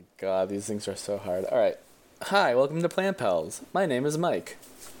God, these things are so hard. All right. Hi, welcome to Plant Pals. My name is Mike.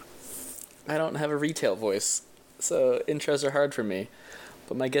 I don't have a retail voice, so intros are hard for me.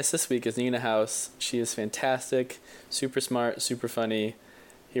 But my guest this week is Nina House. She is fantastic, super smart, super funny.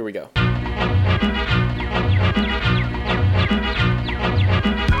 Here we go.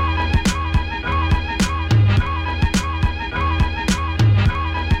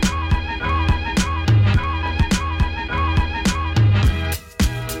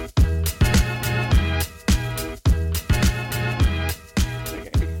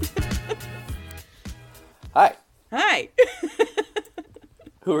 Hi. Hi.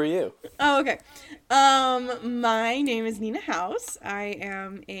 Who are you? Oh, okay. My name is Nina House. I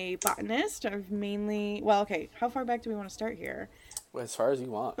am a botanist. I've mainly, how far back do we want to start here? As far as you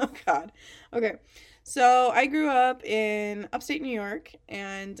want. Oh, God. Okay. So I grew up in upstate New York,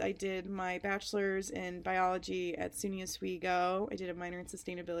 and I did my bachelor's in biology at SUNY Oswego. I did a minor in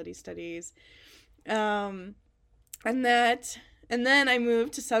sustainability studies. And then I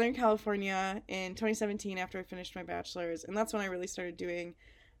moved to Southern California in 2017 after I finished my bachelor's, and that's when I really started doing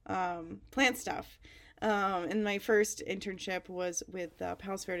plant stuff. And my first internship was with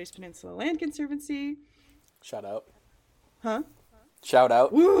Palos Verdes Peninsula Land Conservancy. Shout out. Huh? Shout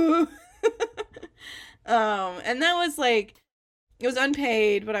out. Woo! And that was like, it was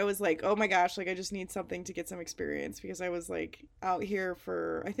unpaid, but I was like, oh my gosh, like I just need something to get some experience because I was like out here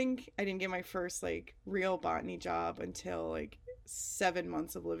for, I think I didn't get my first like real botany job until like 7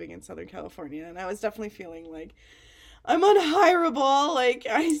 months of living in Southern California. And I was definitely feeling like I'm unhireable, like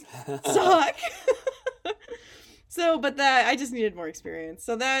I suck. But I just needed more experience.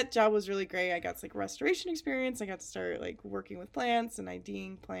 So that job was really great. I got like restoration experience. I got to start like working with plants and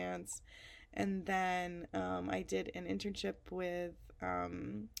IDing plants. And then I did an internship with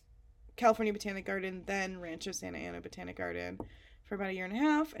California Botanic Garden, then Rancho Santa Ana Botanic Garden for about a year and a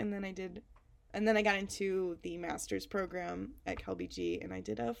half. And then I got into the master's program at K.N.U.C.K.L.E, and I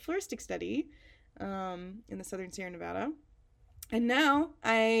did a floristic study in the Southern Sierra Nevada. And now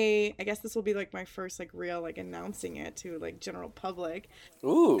I guess this will be like my first like real like announcing it to like general public.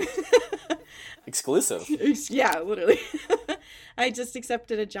 Ooh. Exclusive. Yeah, literally. I just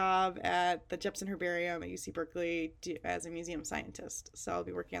accepted a job at the Jepson Herbarium at UC Berkeley as a museum scientist. So I'll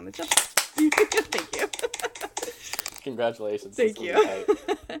be working on the Jepson. Thank you. Congratulations. Thank you.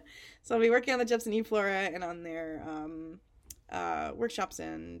 So I'll be working on the Jepson e-flora and on their workshops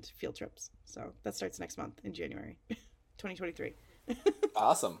and field trips. So that starts next month in January 2023.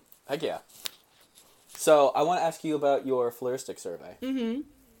 Awesome. Heck yeah. So I want to ask you about your floristic survey. Mm-hmm.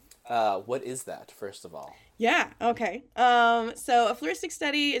 What is that, first of all? Yeah, okay. So a floristic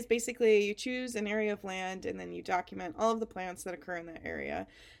study is basically you choose an area of land and then you document all of the plants that occur in that area.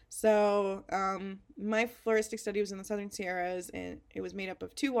 So my floristic study was in the Southern Sierras, and it was made up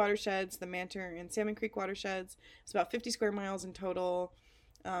of 2 watersheds, the Manter and Salmon Creek watersheds. It's about 50 square miles in total,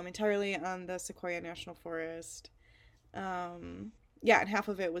 entirely on the Sequoia National Forest. And half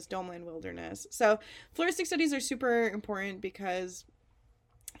of it was Domeland Wilderness. So floristic studies are super important because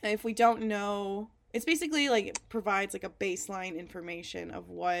if we don't know, it's basically like it provides like a baseline information of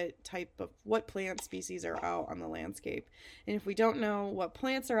what plant species are out on the landscape. And if we don't know what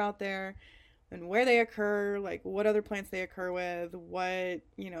plants are out there and where they occur, like what other plants they occur with, what,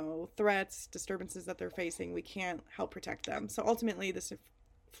 threats, disturbances that they're facing, we can't help protect them. So ultimately this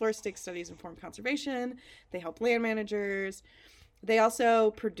floristic studies inform conservation. They help land managers. They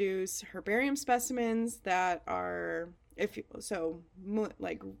also produce herbarium specimens that are,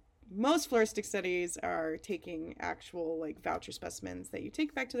 most floristic studies are taking actual like voucher specimens that you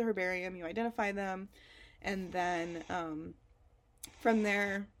take back to the herbarium, you identify them, and then from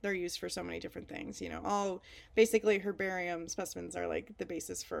there they're used for so many different things. All basically herbarium specimens are like the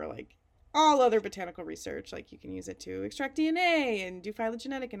basis for like all other botanical research. Like you can use it to extract DNA and do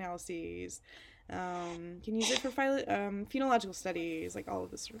phylogenetic analyses. You can use it for phenological studies, like all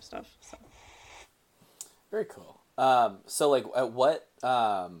of this sort of stuff. So very cool. So like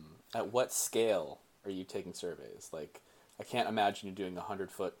at what scale are you taking surveys? Like I can't imagine you doing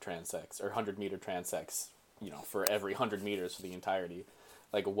 100-foot transects or 100-meter transects, for every 100 meters for the entirety.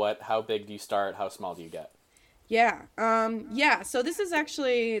 Like how big do you start? How small do you get? Yeah. So this is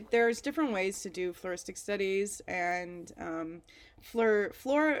actually, there's different ways to do floristic studies, and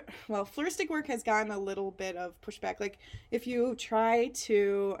floristic work has gotten a little bit of pushback. Like if you try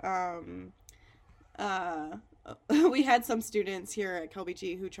to, we had some students here at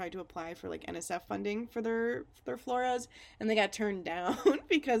K.N.U.C.K.L.E who tried to apply for like NSF funding for their floras, and they got turned down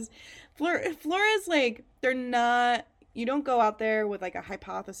because floras, like, they're not, you don't go out there with like a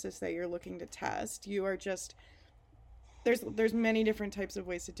hypothesis that you're looking to test. You are just there's many different types of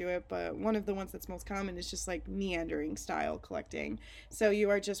ways to do it, but one of the ones that's most common is just like meandering style collecting. So you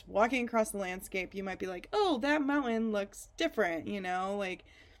are just walking across the landscape. You might be like, oh, that mountain looks different, like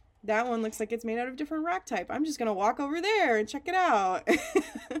that one looks like it's made out of different rock type. I'm just gonna walk over there and check it out.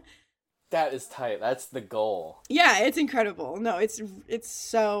 That is tight. That's the goal. Yeah, it's incredible. No, it's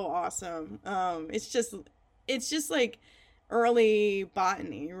so awesome. It's just like early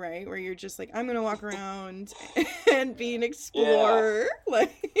botany, right? Where you're just like, I'm gonna walk around and be an explorer. Yeah.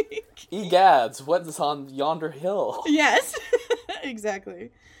 Like, egads, what is on yonder hill? Yes,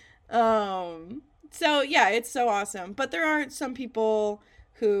 exactly. So yeah, it's so awesome. But there are some people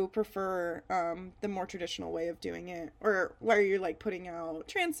who prefer the more traditional way of doing it, or where you're like putting out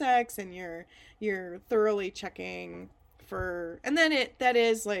transects and you're thoroughly checking for, and then that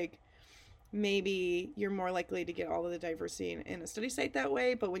is like, maybe you're more likely to get all of the diversity in a study site that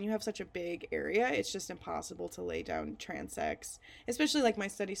way. But when you have such a big area, it's just impossible to lay down transects, especially like my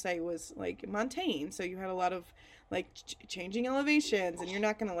study site was like montane, so you had a lot of like changing elevations, and you're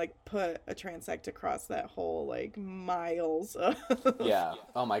not gonna like put a transect across that whole like miles of... Yeah.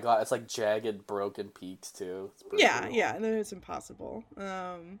 Oh my god, it's like jagged broken peaks too. Yeah, cool. Yeah, and then it's impossible.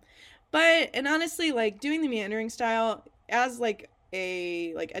 And honestly, like doing the meandering style as like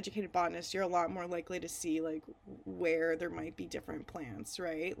a like educated botanist, you're a lot more likely to see like where there might be different plants,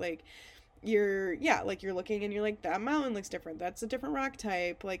 right? Like you're looking and you're like, that mountain looks different, that's a different rock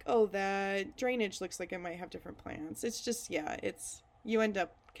type, like, oh, that drainage looks like it might have different plants. It's just, yeah, you end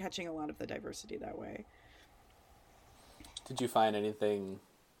up catching a lot of the diversity that way. Did you find anything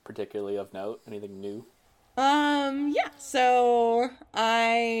particularly of note, anything new? Yeah, so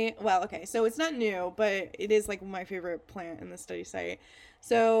so it's not new, but it is like my favorite plant in the study site.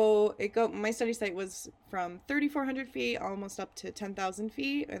 So my study site was from 3,400 feet almost up to 10,000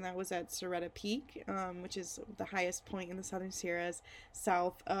 feet, and that was at Soretta Peak, which is the highest point in the Southern Sierras,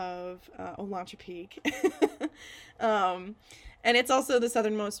 south of Olancha Peak. And it's also the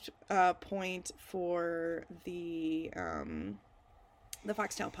southernmost point for the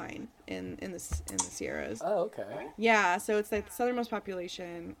foxtail pine in the Sierras. Oh, okay. Yeah, so it's like the southernmost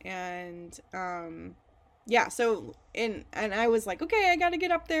population, and yeah, so and I was like, okay, I got to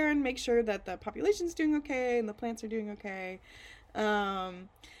get up there and make sure that the population's doing okay and the plants are doing okay.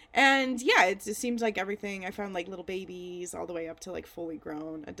 And yeah, it seems like everything, I found like little babies all the way up to like fully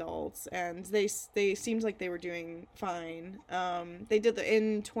grown adults, and they seemed like they were doing fine. They did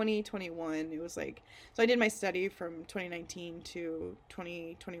in 2021, it was like, so I did my study from 2019 to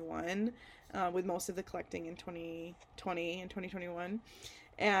 2021, with most of the collecting in 2020 and 2021.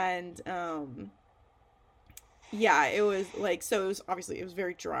 And yeah, it was like, so it was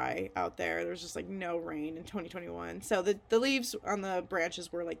very dry out there. There was just like no rain in 2021. So the leaves on the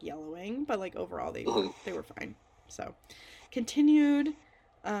branches were like yellowing, but like overall they were fine. So continued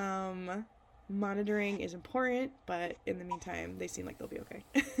monitoring is important, but in the meantime, they seem like they'll be okay.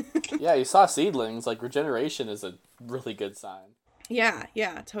 Yeah, you saw seedlings. Like regeneration is a really good sign. Yeah,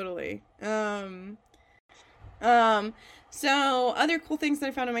 totally. So other cool things that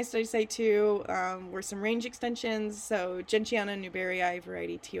I found on my study site too were some range extensions. So Gentiana newberrii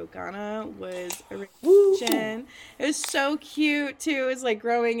variety Tiogana was a range extension. It was so cute too. It was like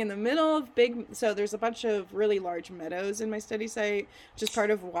growing in the middle of so there's a bunch of really large meadows in my study site, which is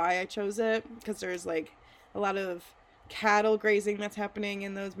part of why I chose it, because there's like a lot of cattle grazing that's happening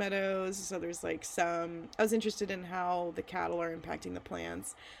in those meadows. So there's like I was interested in how the cattle are impacting the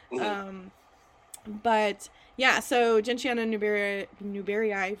plants. But yeah, so Gentiana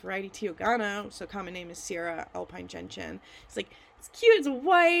newberrii variety Tiogana, so common name is Sierra alpine gentian. It's cute, it's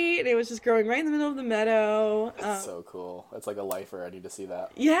white, and it was just growing right in the middle of the meadow. It's so cool. It's like a lifer. I need to see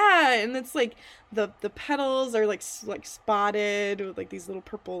that. Yeah, and it's like the petals are like spotted with like these little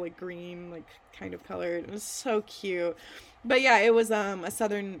purple, like green, like kind of colored. It was so cute. But yeah, it was a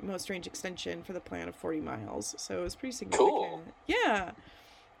southernmost range extension for the plant of 40 miles, so it was pretty significant. Cool. Yeah.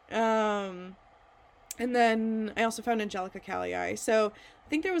 And then I also found K.N.U.C.K.L.E. So I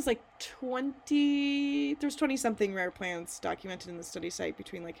think there was like 20 something rare plants documented in the study site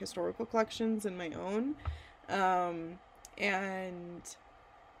between like historical collections and my own. And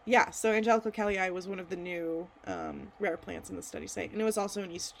yeah, so K.N.U.C.K.L.E. was one of the new rare plants in the study site. And it was also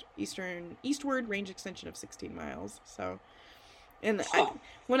an eastward range extension of 16 miles. So, and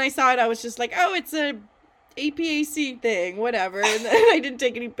when I saw it, I was just like, oh, it's a APAC thing, whatever. And then I didn't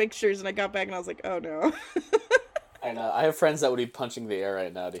take any pictures, and I got back and I was like, oh no. I know. I have friends that would be punching the air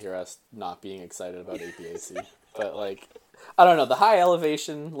right now to hear us not being excited about APAC. But like, I don't know. The high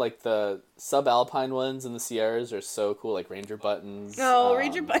elevation, like the subalpine ones in the Sierras, are so cool. Like ranger buttons. Oh,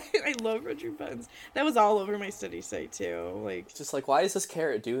 Ranger Button. I love Ranger Buttons. That was all over my study site too. Like, It's just like, why is this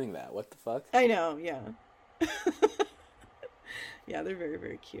carrot doing that? What the fuck? I know, yeah. Yeah, they're very,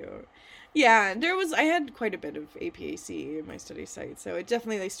 very cute. Yeah, I had quite a bit of APAC in my study site, so it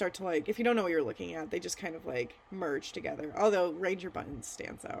definitely, they start to like, if you don't know what you're looking at, they just kind of like merge together. Although Ranger Buttons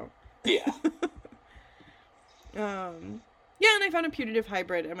stands out. Yeah. Yeah, and I found a putative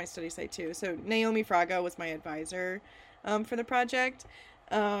hybrid at my study site too. So Naomi Fraga was my advisor for the project.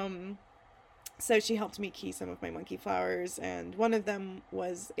 So she helped me key some of my monkey flowers, and one of them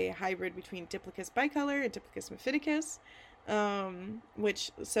was a hybrid between Diplicus bicolor and Diplicus mephiticus,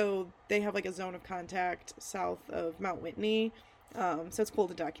 so they have like a zone of contact south of Mount Whitney. So it's cool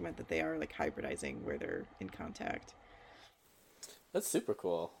to document that they are like hybridizing where they're in contact. That's super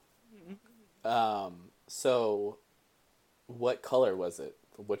cool. So what color was it?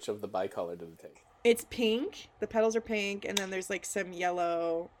 Which of the bicolor did it take? It's pink. The petals are pink, and then there's like some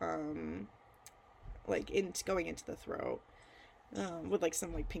yellow, going into the throat, with like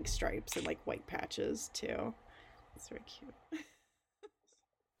some like pink stripes and like white patches too. It's very cute.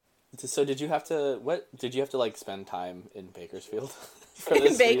 So did you have to like spend time in Bakersfield for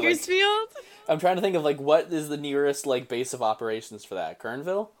this? In Bakersfield? I'm trying to think of like what is the nearest like base of operations for that?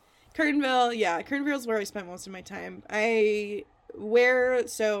 Kernville? Kernville, yeah. Kernville's where I spent most of my time.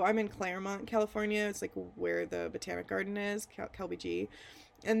 So I'm in Claremont, California. It's like where the Botanic Garden is, KLBG.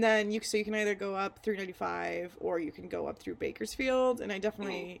 And then you can either go up through 95 or you can go up through Bakersfield. And I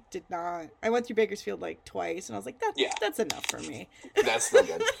definitely did not. I went through Bakersfield like twice, and I was like, that's enough for me. That's not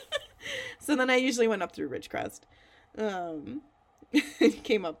good. So then I usually went up through Ridgecrest.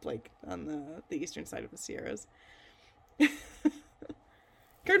 Came up like on the eastern side of the Sierras.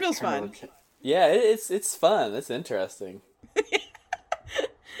 Kernville's fun. Yeah, it's fun. It's interesting.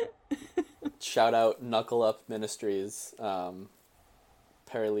 Shout out Knuckle Up Ministries.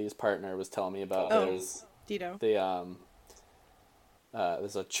 Perry Lee's partner was telling me about Dito.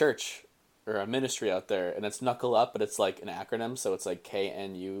 There's a church or a ministry out there, and it's Knuckle Up, but it's like an acronym, so it's like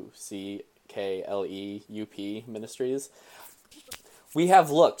K.N.U.C.K.L.E. U.P. Ministries. We have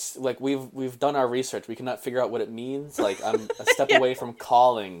looked, like we've done our research. We cannot figure out what it means. Like I'm a step away from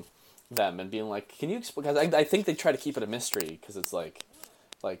calling them and being like, "Can you explain?" Because I think they try to keep it a mystery because it's because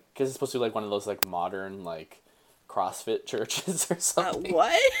it's supposed to be like one of those like modern like CrossFit churches or something.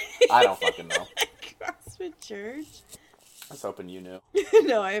 What? I don't fucking know. CrossFit church? I was hoping you knew.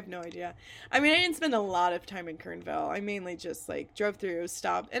 No, I have no idea. I mean, I didn't spend a lot of time in Kernville. I mainly just like drove through,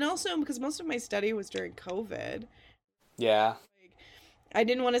 stopped, and also because most of my study was during COVID. Yeah. I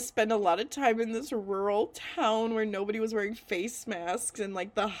didn't want to spend a lot of time in this rural town where nobody was wearing face masks and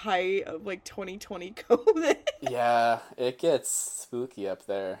like the height of like 2020 COVID. Yeah, it gets spooky up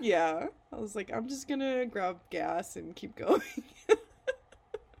there. Yeah. I was like, I'm just gonna grab gas and keep going.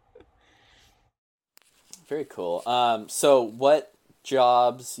 Very cool. So what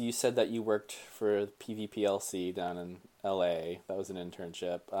jobs, you said that you worked for PVPLC down in LA. That was an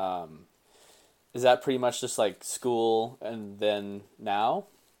internship. Is that pretty much just like school and then now?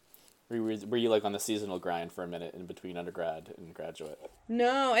 Or were you like on the seasonal grind for a minute in between undergrad and graduate?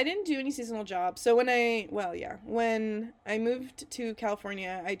 No, I didn't do any seasonal jobs. So when I moved to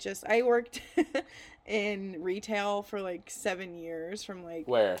California, I worked in retail for like 7 years from like...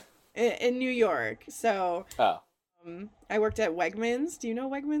 Where? In New York. So I worked at Wegmans. Do you know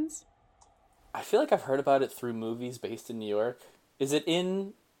Wegmans? I feel like I've heard about it through movies based in New York. Is it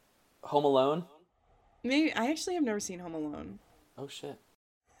in Home Alone? Maybe. I actually have never seen Home Alone. Oh, shit.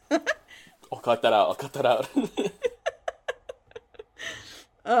 I'll cut that out.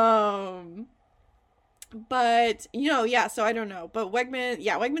 But, so I don't know. But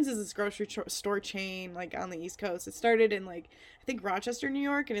Wegmans is this grocery store chain, like, on the East Coast. It started in, like, I think Rochester, New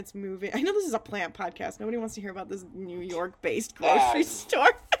York, and it's moving. I know this is a plant podcast. Nobody wants to hear about this New York-based grocery store.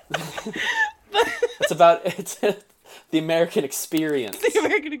 It's the American experience. The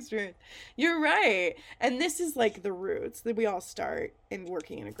American experience. You're right. And this is, like, the roots that we all start in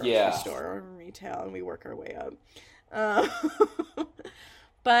working in a grocery store or in retail, and we work our way up.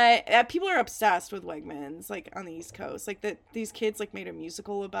 But people are obsessed with Wegmans, like, on the East Coast. Like, these kids, like, made a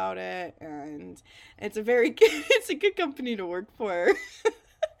musical about it, and it's a good company to work for.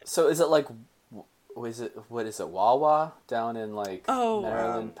 So is it, like, what is it, Wawa down in, like,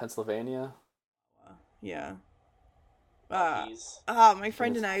 Maryland, Pennsylvania? Yeah. My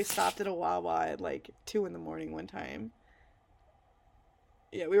friend and I stopped at a Wawa at, like, 2 a.m. one time.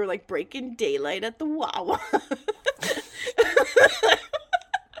 Yeah, we were, like, breaking daylight at the Wawa.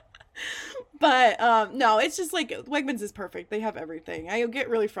 But no, it's just like Wegmans is perfect. They have everything. I get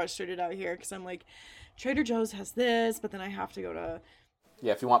really frustrated out here because I'm like, Trader Joe's has this, but then I have to go to.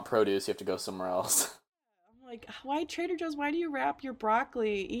 Yeah, if you want produce, you have to go somewhere else. I'm like, why Trader Joe's? Why do you wrap your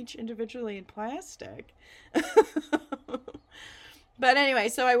broccoli each individually in plastic? But anyway,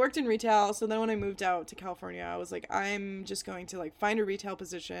 so I worked in retail. So then when I moved out to California, I was like, I'm just going to like find a retail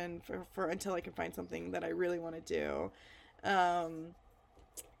position for until I can find something that I really want to do.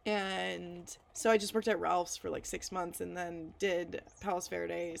 And so I just worked at Ralph's for like 6 months and then did Palos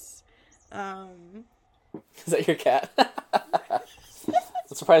Verdes. Is that your cat?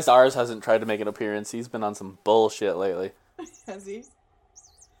 I'm surprised ours hasn't tried to make an appearance. He's been on some bullshit lately. Has he?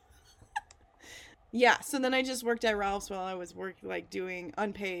 Yeah, so then I just worked at Ralph's while I was doing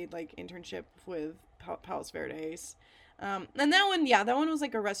unpaid like internship with Palos Verdes. And that one was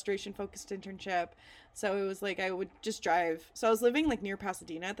like a restoration focused internship. So it was like I would just drive. So I was living like near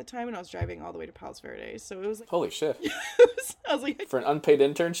Pasadena at the time, and I was driving all the way to Palos Verdes. So it was like, holy shit. I was like, for an unpaid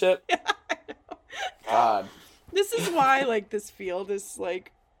internship? Yeah, I know. God. This is why like this field is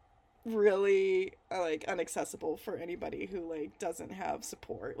like really like inaccessible for anybody who like doesn't have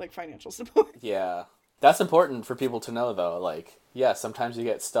support, like financial support. Yeah. That's important for people to know though. Like, yeah, sometimes you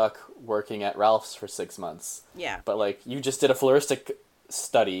get stuck working at Ralph's for 6 months. Yeah. But like you just did a floristic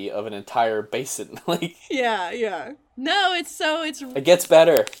study of an entire basin. Like, yeah. No, it gets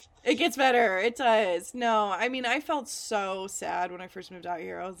better. It gets better. It does. No, I mean, I felt so sad when I first moved out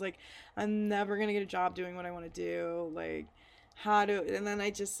here. I was like, I'm never going to get a job doing what I want to do. Like, and then I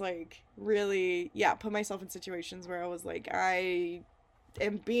just like really, put myself in situations where I was like, I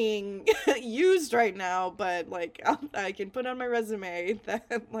am being used right now, but like, I can put on my resume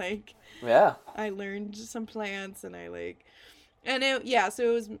that like, yeah, I learned some plants and I like, and so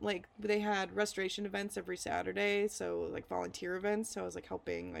it was like they had restoration events every Saturday, so like volunteer events. So I was like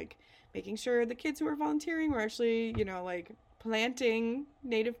helping, like making sure the kids who were volunteering were actually, like planting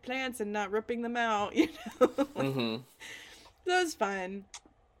native plants and not ripping them out, Mm-hmm. That was fun.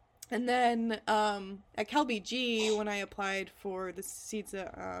 And then at K.N.U.C.K.L.E, when I applied for the seed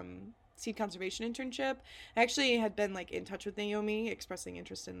conservation internship, I actually had been like in touch with Naomi, expressing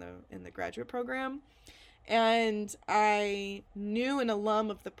interest in the graduate program. And I knew an alum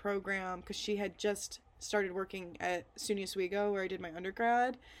of the program because she had just started working at SUNY Oswego, where I did my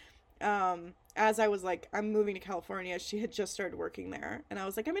undergrad. As I was like, I'm moving to California, she had just started working there. And I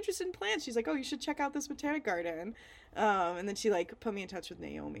was like, I'm interested in plants. She's like, oh, you should check out this botanic garden. And then she like put me in touch with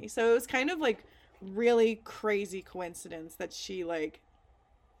Naomi. So it was kind of like really crazy coincidence that she like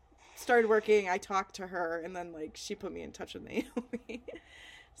started working. I talked to her and then like she put me in touch with Naomi.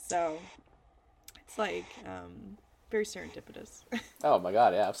 So it's like very serendipitous. Oh my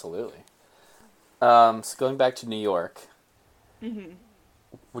God, yeah, absolutely. So going back to New York, Mm-hmm.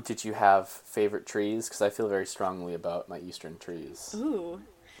 Did you have favorite trees? Because I feel very strongly about my eastern trees. Ooh.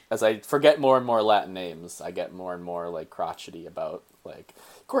 As I forget more and more Latin names, I get more and more like crotchety about like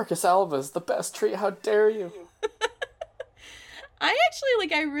Quercus alba is the best tree. How dare you? I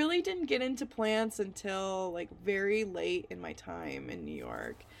actually I really didn't get into plants until like very late in my time in New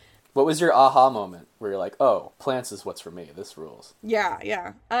York. What was your aha moment where you're like, oh, plants is what's for me. This rules.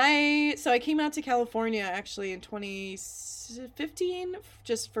 Yeah. I came out to California actually in 2015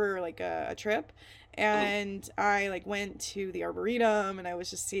 just for like a trip. And I like went to the Arboretum and I was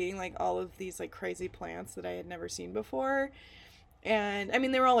just seeing like all of these like crazy plants that I had never seen before. And I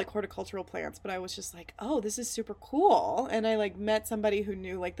mean, they were all like horticultural plants, but I was just like, oh, this is super cool. And I like met somebody who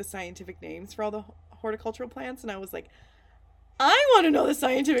knew like the scientific names for all the horticultural plants. And I was like, I want to know the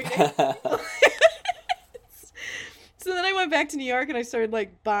scientific names. So then I went back to New York and I started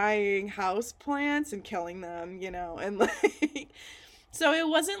like buying house plants and killing them, and like, so it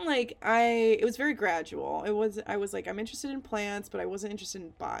wasn't like it was very gradual. I was like, I'm interested in plants, but I wasn't interested in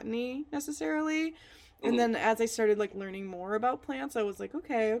botany necessarily. And then as I started like learning more about plants, I was like,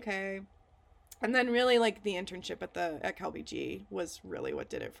 okay. And then really like the internship at K.N.U.C.K.L.E was really what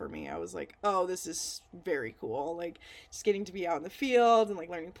did it for me. I was like, oh, this is very cool. Like just getting to be out in the field and like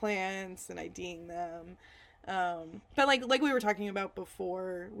learning plants and IDing them. But like we were talking about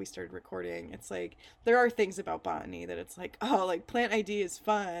before we started recording, it's like there are things about botany that it's like, oh, like plant ID is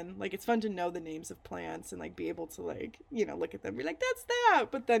fun. Like it's fun to know the names of plants and like be able to like, look at them and be like, that's that.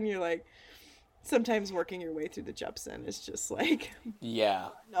 But then you're like, sometimes working your way through the Jepson is just like, yeah,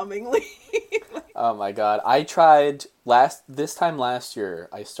 numbingly. Oh my God. I tried last year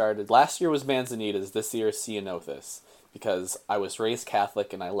was Manzanitas, this year Ceanothus, because I was raised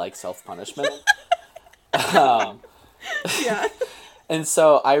Catholic and I like self-punishment. Yeah. And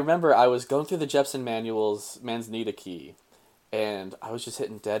so I remember I was going through the Jepson manual's Manzanita key, and I was just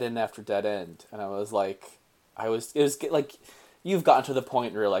hitting dead end after dead end, and I was like, it was like, you've gotten to the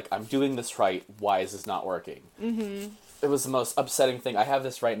point where you're like, I'm doing this right, why is this not working? Mm-hmm. It was the most upsetting thing. I have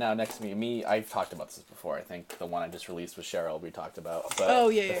this right now next to me. I've talked about this before. I think the one I just released with Cheryl we talked about. But Oh,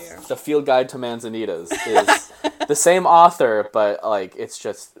 yeah. The Field Guide to Manzanitas is the same author, but like it's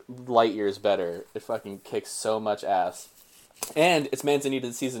just light years better. It fucking kicks so much ass. And it's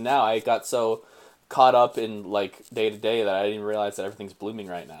Manzanita season now. I got so caught up in like day to day that I didn't even realize that everything's blooming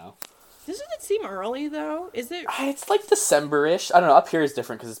right now. Doesn't it seem early though? Is it? It's like December-ish. I don't know. Up here is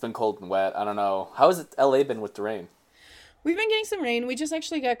different because it's been cold and wet. I don't know. How has LA been with the rain? We've been getting some rain. We just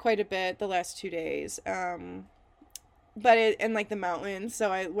actually got quite a bit the last 2 days. But in like the mountains,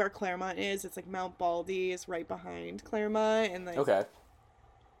 so where Claremont is, it's like Mount Baldy is right behind Claremont, and like Okay.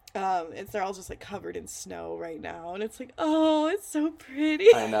 they're all just like covered in snow right now, and it's like, oh, it's so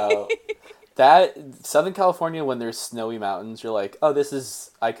pretty. I know. That Southern California, when there's snowy mountains, you're like, oh,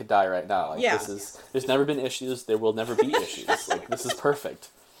 I could die right now. Like, Yeah. There's never been issues. There will never be issues. Like, this is perfect.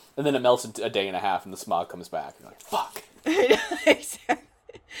 And then it melts in a day and a half, and the smog comes back. And you're like, fuck. Exactly.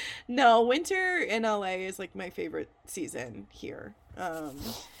 No, winter in LA is like my favorite season here.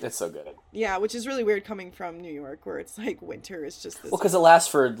 It's so good. Yeah, which is really weird coming from New York, where it's like winter is just this. Well, because it lasts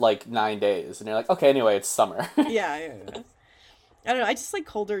for like 9 days, and you're like, okay, anyway, it's summer. Yeah. I don't know. I just like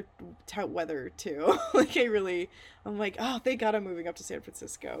colder weather too. I'm like, oh, thank God I'm moving up to San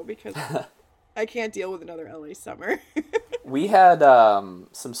Francisco because I can't deal with another LA summer. We had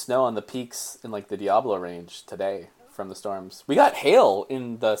some snow on the peaks in like the Diablo range today from the storms. We got hail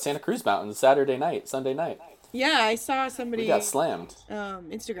in the Santa Cruz Mountains Sunday night. Yeah, I saw somebody. We got slammed.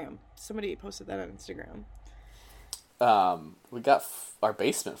 Instagram. Somebody posted that on Instagram. We got our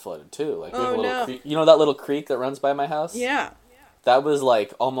basement flooded too. Like, we have Oh, a little no. creek. You know that little creek that runs by my house? Yeah. That was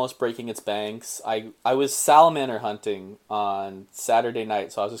like almost breaking its banks. I was salamander hunting on Saturday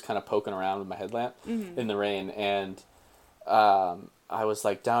night, so I was just kind of poking around with my headlamp in the rain, and I was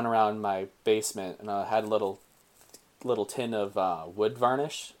like down around my basement, and I had a little tin of wood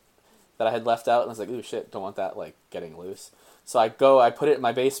varnish that I had left out, and I was like, ooh, shit, don't want that like getting loose. So I put it in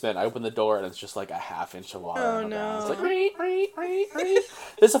my basement, I open the door, and it's just like a ½ inch of water. Oh, on the ground. no. It's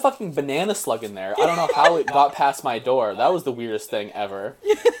like, there's a fucking banana slug in there. I don't know how it got past my door. That was the weirdest thing ever.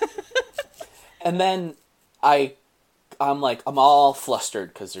 And then I'm all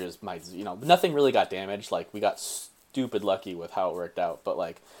flustered because there's nothing really got damaged. Like, we got stupid lucky with how it worked out, but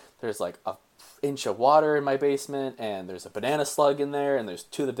like, there's like a inch of water in my basement, and there's a banana slug in there, and there's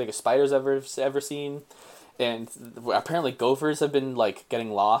 2 of the biggest spiders I've ever seen. And apparently gophers have been like getting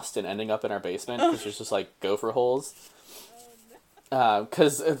lost and ending up in our basement because there's just like gopher holes.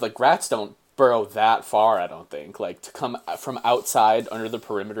 Because like rats don't burrow that far, I don't think. Like, to come from outside under the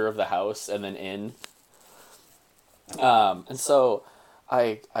perimeter of the house and then in. And so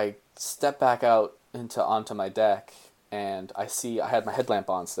I step back out onto my deck, and I had my headlamp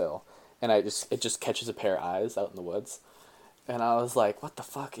on still, and it just catches a pair of eyes out in the woods. And I was like, what the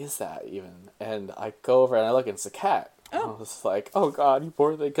fuck is that even? And I go over and I look, and it's a cat. Oh. I was like, oh God, you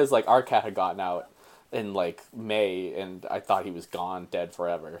poor thing. Because like our cat had gotten out in like May, and I thought he was gone, dead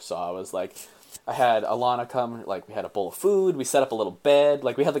forever. So I was like, I had Alana come, like we had a bowl of food, we set up a little bed,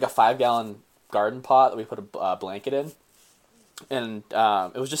 like we had like a 5-gallon garden pot that we put a blanket in. And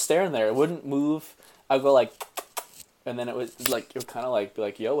it was just staring there. It wouldn't move. I'd go like, and then it would kind of like be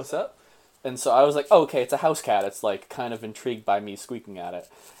like, yo, what's up? And so I was like, oh, okay, it's a house cat. It's like kind of intrigued by me squeaking at it.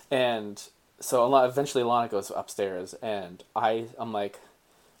 And so eventually Alana goes upstairs, and I'm like,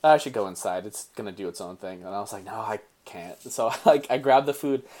 I should go inside. It's going to do its own thing. And I was like, no, I can't. So I grab the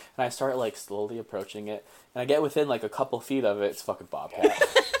food, and I start like slowly approaching it. And I get within like a couple feet of it. It's fucking bobcat.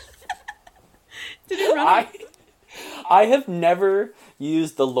 Did it run? I have never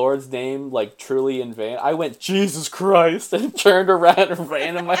used the Lord's name like truly in vain. I went, Jesus Christ, and turned around and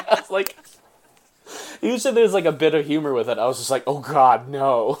ran in my house. Like, usually there's like a bit of humor with it. I was just like, oh God,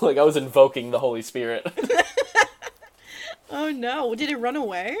 no. Like, I was invoking the Holy Spirit. Oh no. Did it run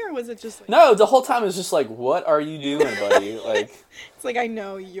away, or was it just like... No, the whole time it was just like, what are you doing, buddy? Like, it's like, I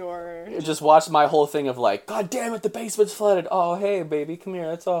know you're... Just watched my whole thing of like, God damn it, the basement's flooded. Oh, hey, baby, come here.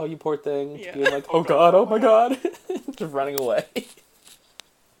 That's all, you poor thing. Yeah. Being like, oh God, oh my God. Just running away.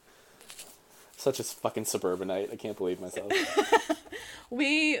 Such a fucking suburbanite. I can't believe myself.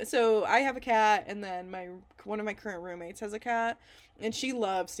 So I have a cat, and then one of my current roommates has a cat, and she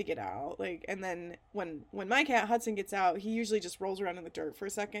loves to get out. Like, and then when my cat Hudson gets out, he usually just rolls around in the dirt for a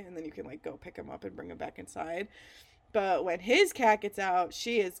second, and then you can like go pick him up and bring him back inside. But when his cat gets out,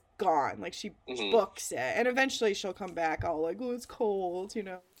 she is gone. Like, she Mm-hmm. books it. And eventually she'll come back all like, oh, it's cold, you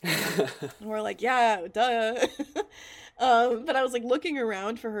know. And we're like, yeah, duh. But I was like looking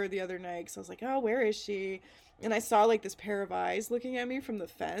around for her the other night because I was like, oh, where is she? And I saw like this pair of eyes looking at me from the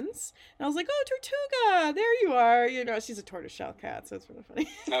fence. And I was like, oh, Tortuga, there you are. You know, she's a tortoiseshell cat, so it's really funny.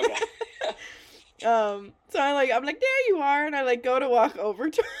 Okay. So I'm like, there you are. And I like go to walk over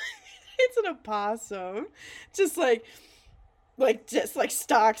to her. It's an opossum. Just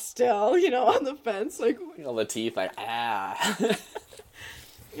stock still, you know, on the fence. Like, You know, the teeth, like, ah.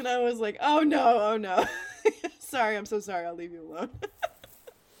 and I was like, oh no. Sorry, I'm so sorry. I'll leave you alone. Do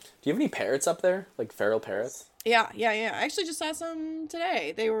you have any parrots up there? Like feral parrots? Yeah. I actually just saw some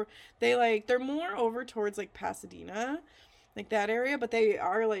today. They're more over towards like Pasadena, like that area, but they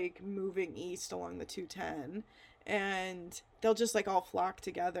are like moving east along the 210, and they'll just like all flock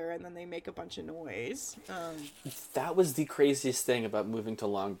together, and then they make a bunch of noise. That was the craziest thing about moving to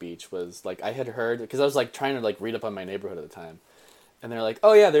Long Beach was like I had heard, because I was like trying to like read up on my neighborhood at the time. And they're like,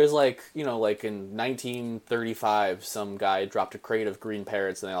 oh yeah, there's like, you know, like in 1935, some guy dropped a crate of green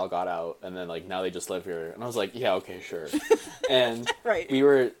parrots and they all got out. And then like, now they just live here. And I was like, yeah, okay, sure. And Right. we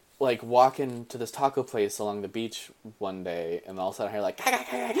were like walking to this taco place along the beach one day. And all of a sudden I heard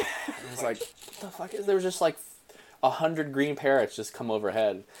like, and I was like, what the fuck is there? Was just like 100 green parrots just come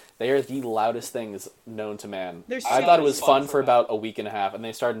overhead. They are the loudest things known to man. They're I thought it so was fun fun for for them. about a week and a half, and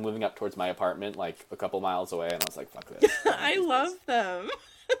they started moving up towards my apartment like a couple miles away, and I was like, fuck this. I love them.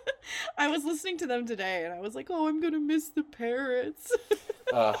 I was listening to them today, and I was like, oh, I'm gonna miss the parrots.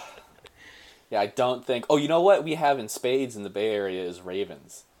 Yeah, I don't think... Oh, you know what we have in spades in the Bay Area is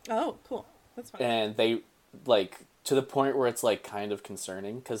ravens. Oh, cool. That's fine. And they, like, to the point where it's, like, kind of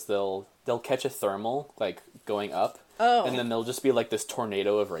concerning, because they'll catch a thermal, like, going up. Oh. And then there'll just be, like, this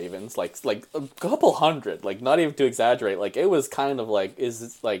tornado of ravens, like a couple hundred, like, not even to exaggerate. Like, it was kind of like, is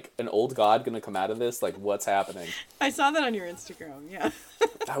this, like, an old god gonna come out of this? Like, what's happening? I saw that on your Instagram, yeah.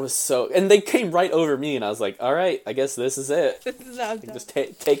 I was so... And they came right over me, and I was like, all right, I guess this is it. This is how Just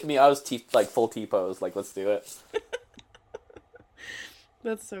take me... I was, like, full T-pose. Like, let's do it.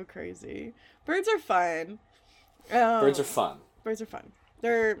 That's so crazy. Birds are fun. Birds are fun. Birds are fun.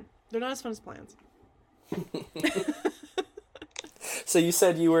 They're not as fun as plants. So you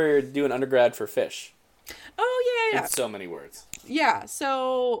said you were doing undergrad for fish. Oh, yeah. In so many words. Yeah,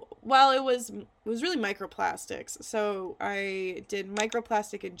 so, well, it was really microplastics. So I did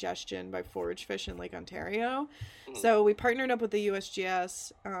microplastic ingestion by forage fish in Lake Ontario. So we partnered up with the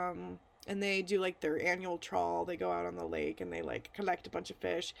USGS, and they do, like, their annual trawl. They go out on the lake, and they, like, collect a bunch of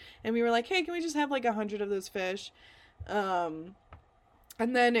fish. And we were like, hey, can we just have, like, 100 of those fish?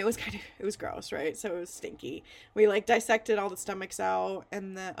 And then it was gross, right? So it was stinky. We like dissected all the stomachs out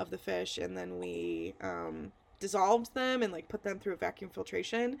of the fish, and then we dissolved them and like put them through a vacuum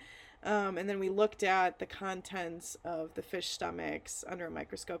filtration. And then we looked at the contents of the fish stomachs under a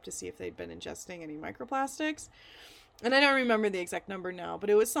microscope to see if they'd been ingesting any microplastics. And I don't remember the exact number now, but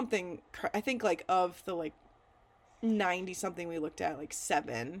it was something, I think like of the like 90 something we looked at, like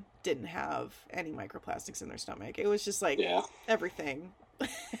 7 didn't have any microplastics in their stomach. It was just like everything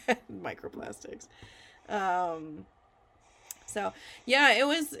microplastics. So yeah, it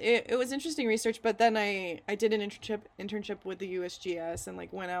was interesting research, but then I did an internship with the USGS and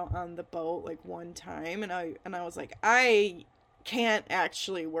like went out on the boat like one time, and I was like, I can't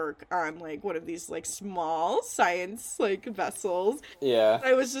actually work on like one of these like small science like vessels. Yeah.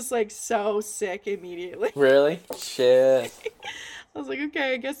 I was just like so sick immediately. Really? Shit. I was like,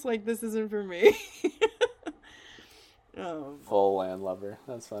 okay, I guess like this isn't for me. Full landlubber.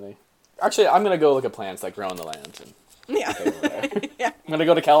 That's funny. Actually, I'm gonna go look at plants that grow on the land. And yeah. Yeah. I'm gonna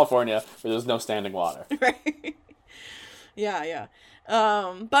go to California where there's no standing water. Right. Yeah.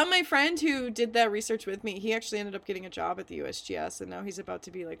 But my friend who did that research with me, he actually ended up getting a job at the USGS, and now he's about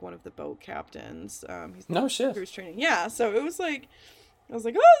to be like one of the boat captains. He's No shit. Cruise training. Yeah, so it was like, I was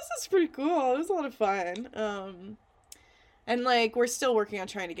like, oh, this is pretty cool. It was a lot of fun. And like we're still working on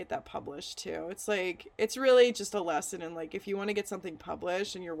trying to get that published too. It's like it's really just a lesson in like if you want to get something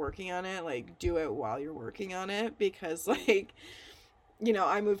published and you're working on it, like do it while you're working on it, because like, you know,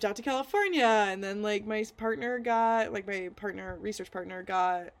 I moved out to California, and then like my research partner got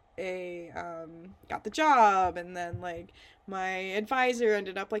got the job, and then like my advisor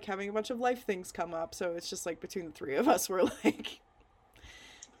ended up like having a bunch of life things come up. So it's just like between the three of us, we're like,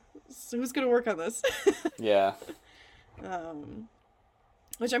 so who's gonna work on this? Yeah.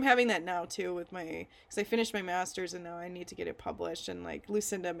 Which I'm having that now too with because I finished my master's and now I need to get it published, and like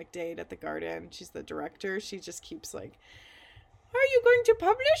Lucinda McDade at the Garden, she's the director, she just keeps like, are you going to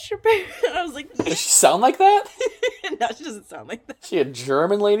publish your paper? I was like, Does she sound like that? no, she doesn't sound like that. She a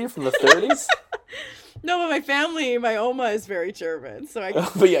German lady from the 30s? No, but my family, my Oma is very German, so I.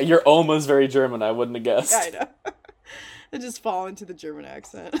 But yeah, your Oma's very German. I wouldn't have guessed. I know. I just fall into the German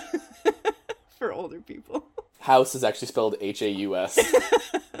accent for older people. House is actually spelled Haus.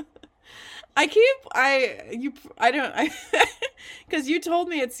 Because you told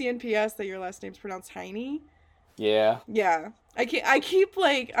me at CNPS that your last name's pronounced Heine. Yeah. Yeah. I keep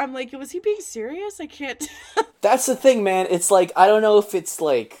like, I'm like, was he being serious? I can't. That's the thing, man. It's like, I don't know if it's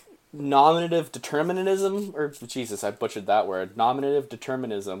like nominative determinism, or Jesus, I butchered that word. Nominative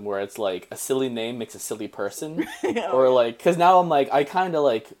determinism, where it's like a silly name makes a silly person. Or like, because now I'm like, I kind of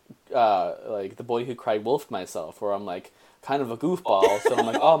like The Boy Who Cried Wolf myself, where I'm like, kind of a goofball, so I'm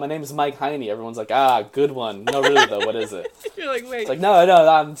like, oh, my name is Mike Heine. Everyone's like, ah, good one. No, really though, what is it? You're like, wait. It's like, no,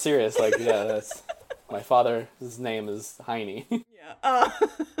 I'm serious. Like, yeah, that's my father's name is Heine. Yeah.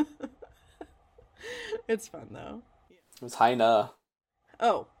 It's fun though. It was Heine.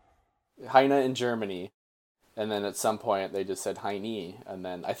 Oh. Heine in Germany, and then at some point they just said Heine, and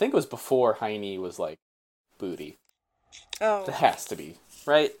then I think it was before Heine was like booty. Oh. It has to be,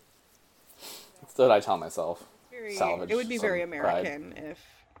 right? That's what I tell myself. Salvage it would be very pride. American if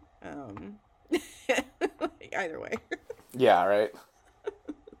either way. Yeah, right.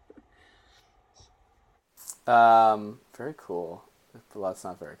 Very cool. Well, that's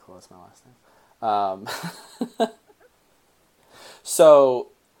not very cool. That's my last name. So,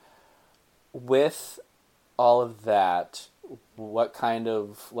 with all of that, what kind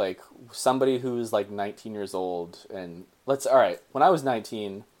of, like, somebody who's like 19 years old, and alright, when I was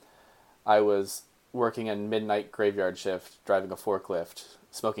 19, I was working a midnight graveyard shift, driving a forklift,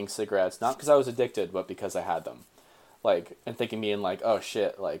 smoking cigarettes, not because I was addicted, but because I had them. Like, and being like, oh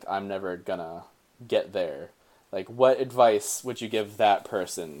shit, like, I'm never gonna get there. Like, what advice would you give that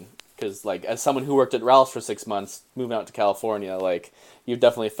person? Because, like, as someone who worked at Ralph's for 6 months, moving out to California, like, you've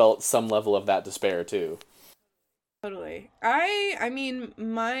definitely felt some level of that despair, too. Totally. I mean,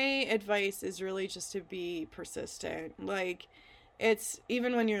 my advice is really just to be persistent. Like, it's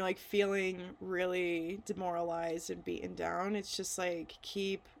even when you're like feeling really demoralized and beaten down, it's just like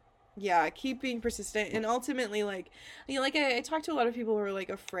keep being persistent. And ultimately, like, you know, like I talk to a lot of people who are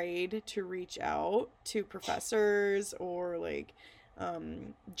like afraid to reach out to professors or like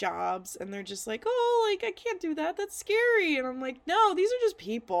jobs, and they're just like, oh, like, I can't do that, that's scary. And I'm like, no, these are just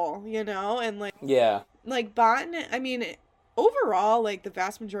people, you know. And like, yeah, like I mean, overall, like the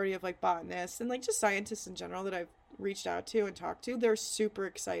vast majority of like botanists and like just scientists in general that I've reached out to and talked to, they're super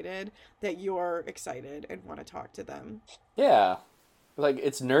excited that you're excited and want to talk to them. Yeah. Like,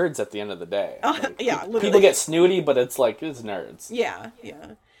 it's nerds at the end of the day. Like, yeah, literally. People get snooty, but it's like, it's nerds. Yeah.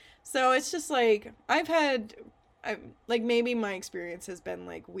 So it's just like, like, maybe my experience has been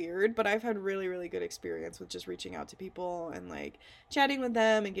like weird, but I've had really, really good experience with just reaching out to people and like chatting with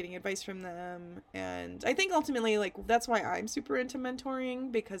them and getting advice from them. And I think ultimately, like, that's why I'm super into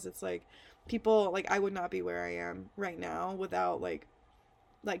mentoring, because it's like people, like, I would not be where I am right now without like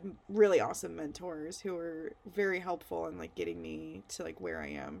really awesome mentors who are very helpful in like getting me to like where I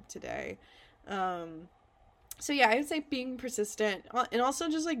am today. So yeah, I would say being persistent and also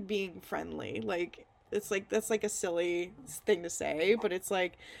just like being friendly. Like, it's like, that's like a silly thing to say, but it's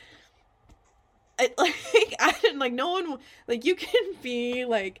like, no one, like, you can be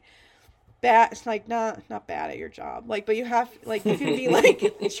like bad, like not bad at your job, like, but you have, like, you can be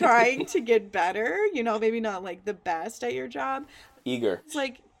like trying to get better, you know, maybe not like the best at your job. Eager. It's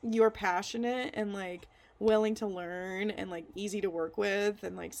like you're passionate and like willing to learn and like easy to work with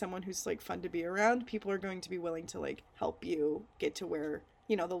and like someone who's like fun to be around. People are going to be willing to like help you get to where,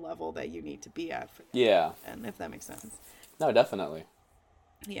 you know, the level that you need to be at for that. Yeah. And if that makes sense. No, definitely.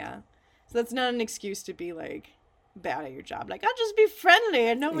 Yeah. So that's not an excuse to be like bad at your job. Like, I'll just be friendly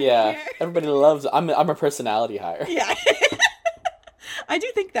and nobody cares. Everybody loves I'm a personality hire. Yeah. I do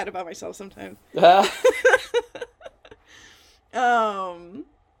think that about myself sometimes.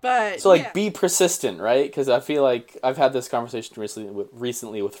 But so like, be persistent, right? Because I feel like I've had this conversation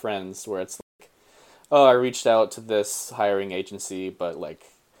recently with friends where it's like, oh, I reached out to this hiring agency, but like,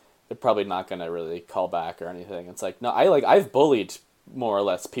 they're probably not gonna really call back or anything. It's like, no, I've bullied more or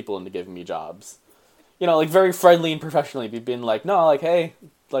less people into giving me jobs, you know, like very friendly and professionally, being like, no, like, hey,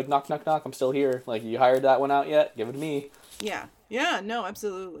 like, knock knock knock, I'm still here, like, you hired that one out yet? Give it to me. Yeah, no,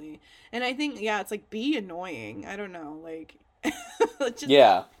 absolutely. And I think, yeah, it's like, be annoying. I don't know, like,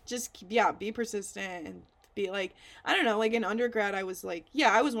 just be persistent and be like, I don't know, like in undergrad I was like,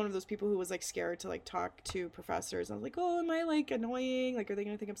 I was one of those people who was like scared to like talk to professors. I was like, oh, am I like annoying? Like, are they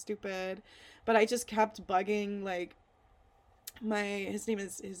gonna think I'm stupid? But I just kept bugging like his name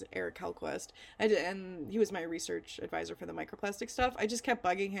is Eric Helquist. And he was my research advisor for the microplastic stuff. I just kept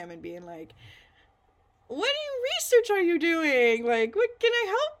bugging him and being like, what research are you doing? Like, what can I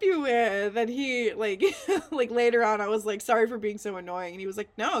help you with? And he, like, like, later on, I was like, sorry for being so annoying. And he was like,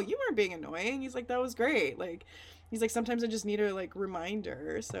 no, you weren't being annoying. He's like, that was great. Like, he's like, sometimes I just need a, like,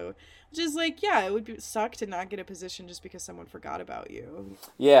 reminder. So, which is like, yeah, it would suck to not get a position just because someone forgot about you.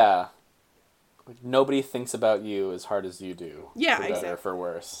 Yeah. Like, nobody thinks about you as hard as you do. Yeah, for better exactly. or for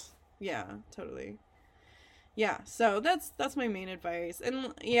worse. Yeah, totally. Yeah, so that's my main advice.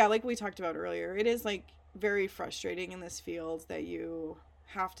 And yeah, like we talked about earlier, it is like very frustrating in this field that you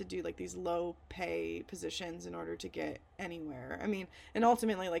have to do like these low pay positions in order to get anywhere. I mean, and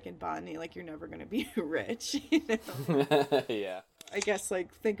ultimately like in botany, like you're never going to be rich, you know. Yeah. I guess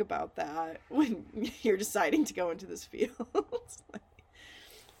like think about that when you're deciding to go into this field. Like,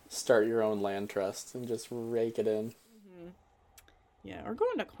 Start your own land trust and just rake it in. yeah, or go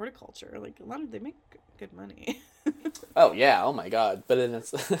into horticulture. Like a lot of they make good money. Oh yeah, oh my god. But then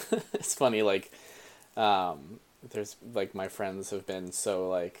it's it's funny, like there's like my friends have been so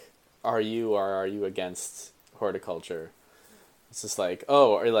like, are you or are you against horticulture? It's just like,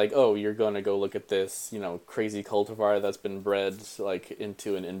 oh, or like, oh, you're gonna go look at this, you know, crazy cultivar that's been bred like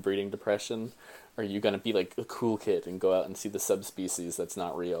into an inbreeding depression. Are you gonna be like a cool kid and go out and see the subspecies that's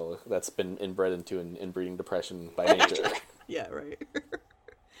not real, that's been inbred into an inbreeding depression by nature? Yeah, right.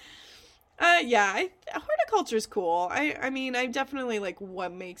 Horticulture is cool. I mean, I definitely like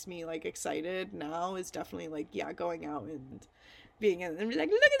what makes me like excited now is definitely like yeah, going out and being in and be like,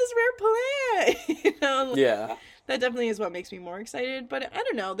 look at this rare plant. You know, Yeah. that definitely is what makes me more excited. But I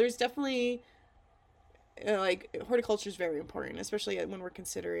don't know. There's definitely like horticulture is very important, especially when we're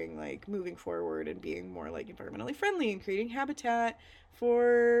considering like moving forward and being more like environmentally friendly and creating habitat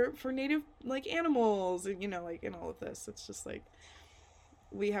for native like animals and you know like in all of this. It's just like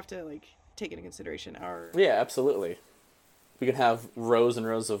we have to like take into consideration our Yeah, absolutely. We can have rows and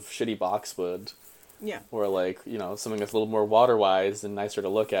rows of shitty boxwood, yeah or like, you know, something that's a little more water wise and nicer to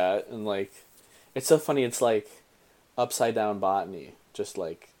look at, and like, it's so funny. It's like upside down botany, just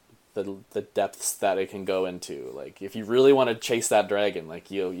like the depths that it can go into. Like, if you really want to chase that dragon,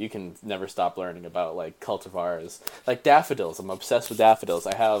 like you can never stop learning about like cultivars, like daffodils. I'm obsessed with daffodils.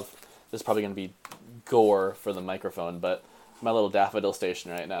 I have this is probably gonna be gore for the microphone, but my little daffodil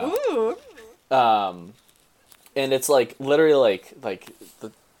station right now. ooh And it's like literally like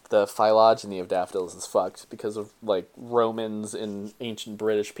the phylogeny of daffodils is fucked because of like Romans and ancient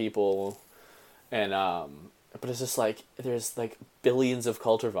British people, and but it's just like there's like billions of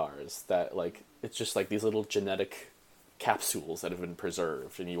cultivars that like it's just like these little genetic capsules that have been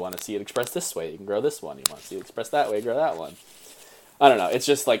preserved, and you want to see it expressed this way, you can grow this one. You want to see it expressed that way, grow that one. I don't know. It's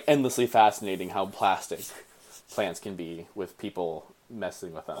just like endlessly fascinating how plastic plants can be with people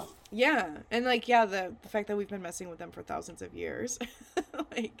messing with them. yeah and like yeah the fact that we've been messing with them for thousands of years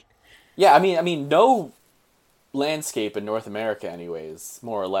like Yeah, I mean, no landscape in North America, anyways,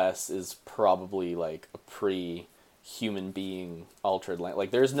 more or less, is probably like a pre-human being altered land.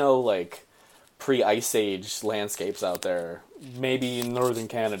 Like, there's no like pre-ice age landscapes out there. Maybe in northern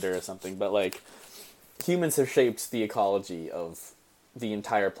Canada or something, but like humans have shaped the ecology of the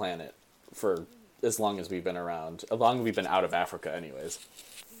entire planet for as long as we've been around, as long as we've been out of Africa, anyways.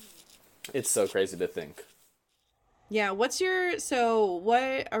 It's so crazy to think. yeah what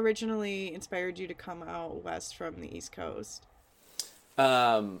originally inspired you to come out west from the East Coast?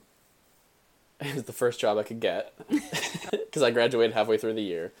 Um, it was the first job I could get because I graduated halfway through the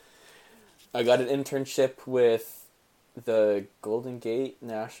year. I got an internship with the Golden Gate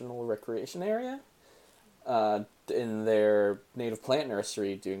National Recreation Area in their native plant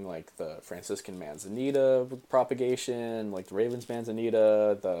nursery, doing like the Franciscan manzanita propagation, like the Ravens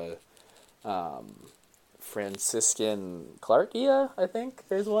manzanita, the Franciscan Clarkia, I think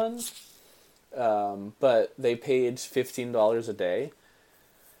there's one. But they paid $15 a day.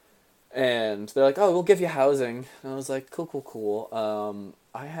 And they're like, oh, we'll give you housing. And I was like, cool.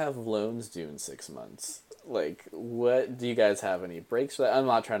 I have loans due in 6 months. Like, what, do you guys have any breaks for that? I'm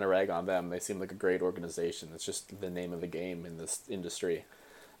not trying to rag on them. They seem like a great organization. It's just the name of the game in this industry.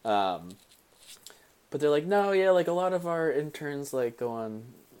 But they're like, no, yeah, like a lot of our interns like go on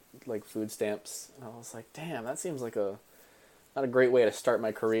like food stamps. And I was like, damn, that seems like not a great way to start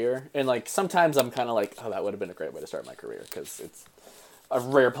my career. And like, sometimes I'm kind of like, oh, that would have been a great way to start my career, because it's a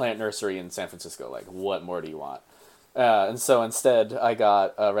rare plant nursery in San Francisco. Like, what more do you want? And so instead, I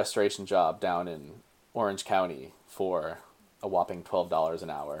got a restoration job down in Orange County for a whopping $12 an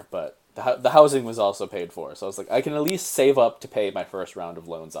hour. But the housing was also paid for. So I was like, I can at least save up to pay my first round of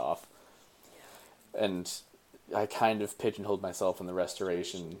loans off. And I kind of pigeonholed myself in the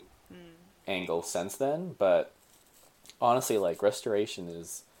restoration angle since then, but honestly, like, restoration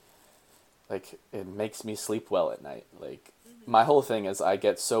is, like, it makes me sleep well at night. Like, my whole thing is I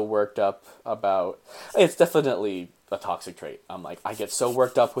get so worked up about, it's definitely a toxic trait. I'm like, I get so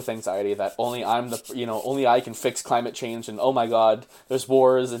worked up with anxiety that only only I can fix climate change, and oh my god, there's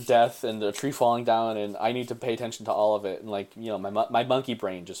wars and death and a tree falling down, and I need to pay attention to all of it, and like, my monkey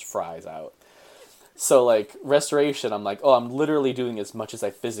brain just fries out. So, like, restoration, I'm like, oh, I'm literally doing as much as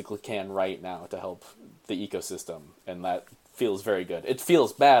I physically can right now to help the ecosystem, and that feels very good. It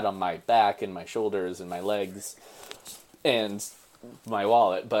feels bad on my back and my shoulders and my legs and my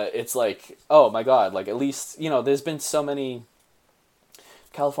wallet, but it's like, oh my god, like, at least, there's been so many,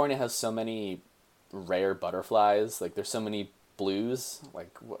 California has so many rare butterflies, like, there's so many blues,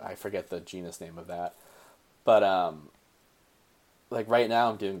 like, I forget the genus name of that, but, like, right now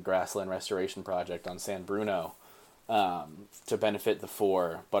I'm doing a grassland restoration project on San Bruno, to benefit the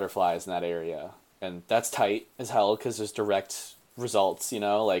 4 butterflies in that area. And that's tight as hell because there's direct results,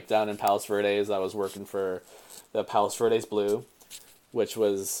 like down in Palos Verdes, I was working for the Palos Verdes blue, which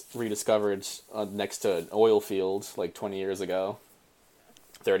was rediscovered next to an oil field like 20 years ago,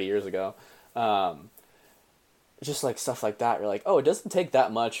 30 years ago. Just like stuff like that. You're like, oh, it doesn't take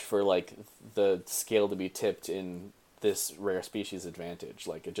that much for like the scale to be tipped in this rare species advantage.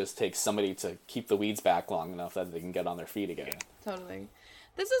 Like, it just takes somebody to keep the weeds back long enough that they can get on their feet again. Totally.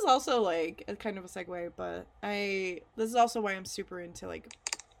 This is also like a kind of a segue, but this is also why I'm super into like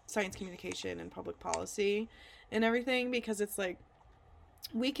science communication and public policy and everything, because it's like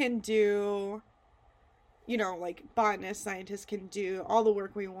we can do, like botanists, scientists can do all the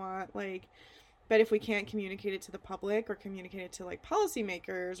work we want, like, but if we can't communicate it to the public or communicate it to like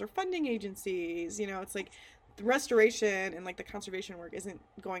policymakers or funding agencies, it's like the restoration and like the conservation work isn't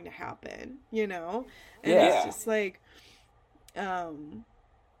going to happen, and it's just like,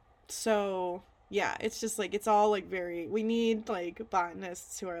 so yeah, it's just like, it's all like we need like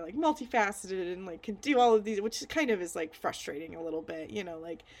botanists who are like multifaceted and like can do all of these, which kind of is like frustrating a little bit,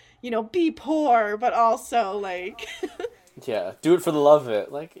 like, be poor, but also like, yeah, do it for the love of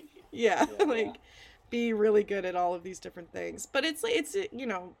it. Like, yeah, like be really good at all of these different things. But it's like, it's,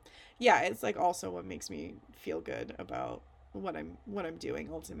 yeah, it's like also what makes me feel good about what I'm doing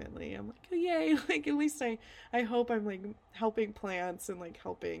ultimately. I'm like, oh, yay, like at least I hope I'm like helping plants and like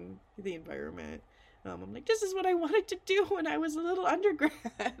helping the environment. I'm like, this is what I wanted to do when I was a little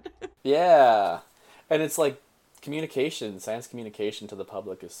undergrad. Yeah. And it's like science communication to the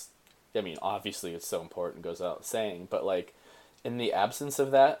public is, I mean, obviously it's so important, goes without saying, but like, in the absence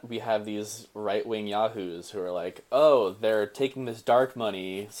of that, we have these right-wing yahoos who are like, oh, they're taking this dark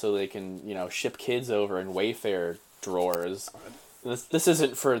money so they can, ship kids over in Wayfair drawers. This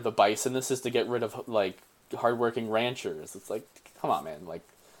isn't for the bison. This is to get rid of, like, hardworking ranchers. It's like, come on, man. Like,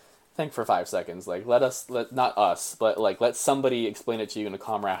 think for 5 seconds. Like, not us, but, like, let somebody explain it to you in a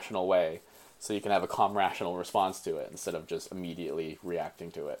calm, rational way so you can have a calm, rational response to it instead of just immediately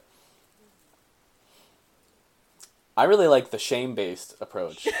reacting to it. I really like the shame-based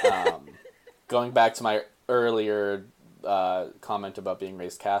approach. Going back to my earlier comment about being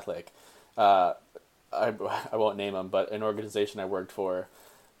raised Catholic, I won't name them, but an organization I worked for,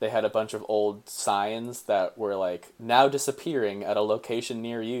 they had a bunch of old signs that were like now disappearing at a location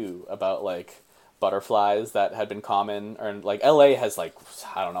near you about like butterflies that had been common, or like LA has like,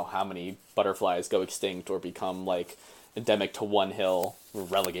 I don't know how many butterflies go extinct or become like endemic to one hill, or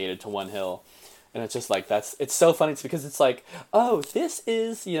relegated to one hill. And it's just like, it's so funny. It's because it's like, oh, this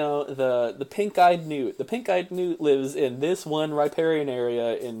is, the pink-eyed newt. The pink-eyed newt lives in this one riparian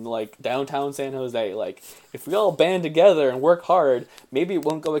area in, like, downtown San Jose. Like, if we all band together and work hard, maybe it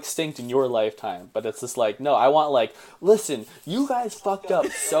won't go extinct in your lifetime. But it's just like, no, I want, like, listen, you guys fucked up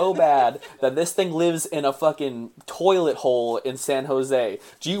so bad that this thing lives in a fucking toilet hole in San Jose.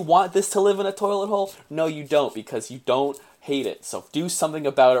 Do you want this to live in a toilet hole? No, you don't, because you don't hate it. So do something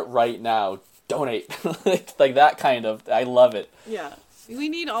about it right now. Donate. Like that kind of, I love it. Yeah, we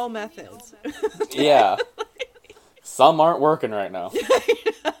need all methods. Yeah, some aren't working right now.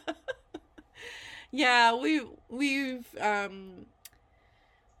 Yeah, we've and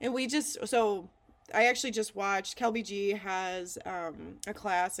we just, so I actually just watched, KLBG has a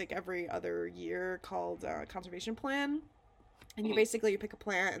class like every other year called Conservation Plan. And you basically, you pick a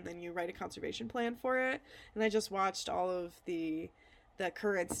plant and then you write a conservation plan for it. And I just watched all of the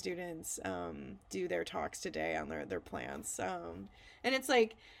current students do their talks today on their plans, and it's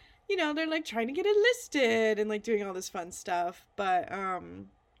like, they're like trying to get it listed and like doing all this fun stuff, but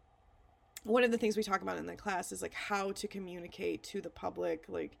one of the things we talk about in the class is like how to communicate to the public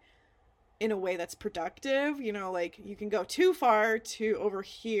like in a way that's productive. You know, like you can go too far to over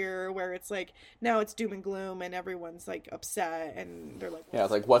here where it's like now it's doom and gloom and everyone's like upset and they're like, Yeah,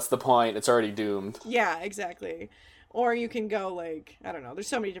 it's like, what's the point? It's already doomed. yeah, exactly. Or you can go like, I don't know, there's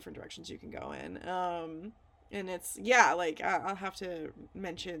so many different directions you can go in. And it's, yeah, like I'll have to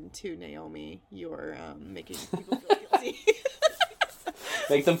mention to Naomi you're making people feel guilty.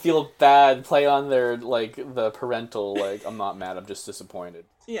 Make them feel bad, play on their, like, the parental, like, I'm not mad, I'm just disappointed.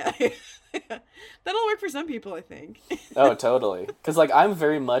 Yeah. That'll work for some people, I think. Oh, totally. Because, like, I'm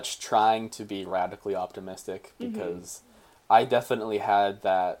very much trying to be radically optimistic because I definitely had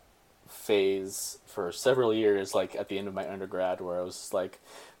that phase for several years, like, at the end of my undergrad where I was just like,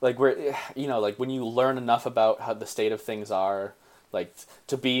 where, you know, like, when you learn enough about how the state of things are, like,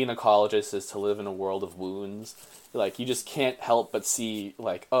 to be an ecologist is to live in a world of wounds. Like, you just can't help but see,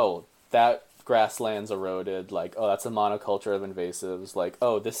 like, oh, that grassland's eroded. Like, oh, that's a monoculture of invasives. Like,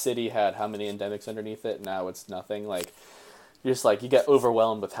 oh, this city had how many endemics underneath it? Now it's nothing. Like, you're just, like, you get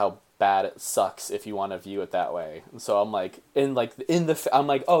overwhelmed with how bad it sucks if you want to view it that way. And so I'm like, I'm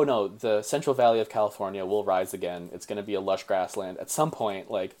like, oh, no, the Central Valley of California will rise again. It's going to be a lush grassland. At some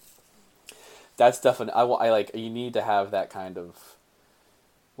point, like, that's definitely, like, you need to have that kind of,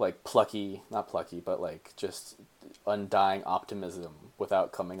 like, not plucky, but, like, just undying optimism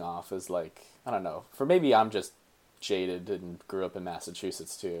without coming off as, like, I don't know, for maybe I'm just jaded and grew up in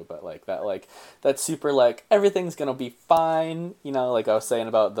Massachusetts too, but, like, that super, like, everything's gonna be fine, you know, like I was saying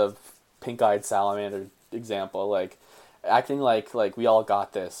about the pink-eyed salamander example, like, acting like we all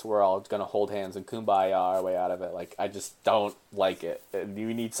got this, we're all gonna hold hands and kumbaya our way out of it. Like, I just don't like it. And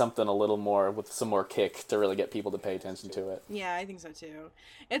you need something a little more with some more kick to really get people to pay attention to it. Yeah, I think so too.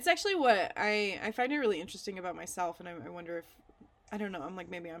 It's actually what I find it really interesting about myself, and I wonder if, I don't know, I'm like,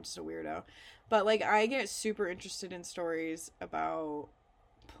 maybe I'm just a weirdo, but, like, I get super interested in stories about,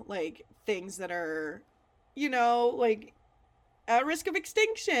 like, things that are, you know, like, at risk of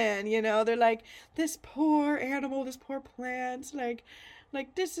extinction, you know. They're like, this poor animal, this poor plant, like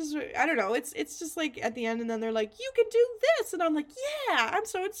this is, I don't know, it's just like at the end, and then they're like, you can do this, and I'm like, yeah, I'm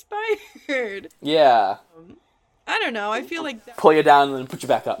so inspired. Yeah. I don't know, I feel like pull you down and then put you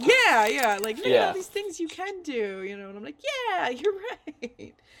back up. Yeah, like, look at all these things you can do, you know. And I'm like, yeah, you're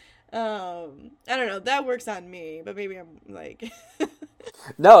right. I don't know, that works on me, but maybe I'm like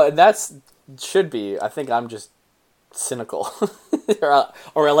No, and that's should be, I think I'm just cynical.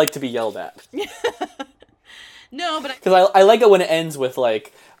 or I like to be yelled at. No, but because I like it when it ends with,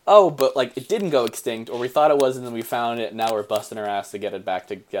 like, oh, but, like, it didn't go extinct, or we thought it was and then we found it and now we're busting our ass to get it back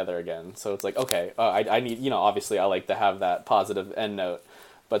together again. So it's like, okay, I need, you know, obviously I like to have that positive end note,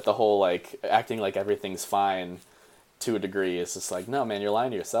 but the whole, like, acting like everything's fine to a degree is just like, no, man, you're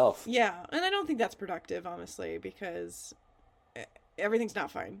lying to yourself. Yeah, and I don't think that's productive, honestly, because everything's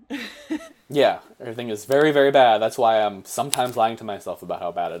not fine. Yeah, everything is very, very bad. That's why I'm sometimes lying to myself about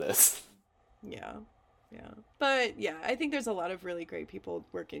how bad it is. Yeah. But, yeah, I think there's a lot of really great people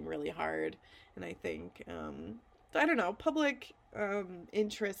working really hard, and I think, I don't know, public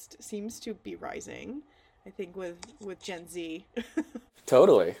interest seems to be rising, I think, with Gen Z.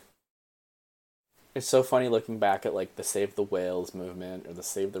 Totally. It's so funny looking back at, like, the Save the Whales movement or the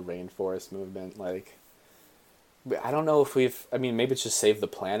Save the Rainforest movement. Like, I don't know if maybe it's just Save the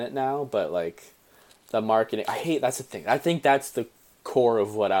Planet now, but, like, the marketing, that's the thing. I think that's the core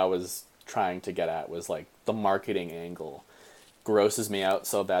of what I was trying to get at, was, like, the marketing angle grosses me out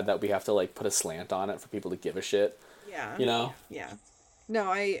so bad that we have to, like, put a slant on it for people to give a shit. Yeah. You know? Yeah.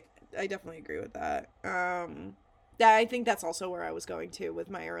 No, I definitely agree with that. I think that's also where I was going to with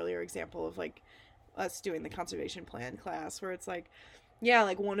my earlier example of, like, us doing the conservation plan class, where it's like, yeah,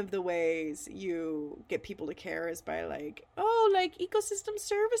 like, one of the ways you get people to care is by, like, oh, like, ecosystem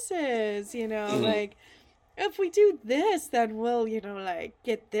services, you know, like, if we do this, then we'll, you know, like,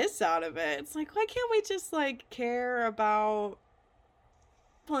 get this out of it. It's like, why can't we just, like, care about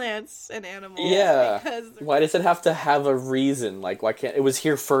plants and animals? Yeah. Because why does it have to have a reason? Like, why can't it was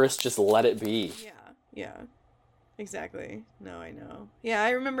here first, just let it be? Yeah. Exactly. No, I know. Yeah,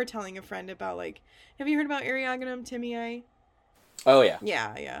 I remember telling a friend about, like, have you heard about Eriogonum timii? Oh, yeah.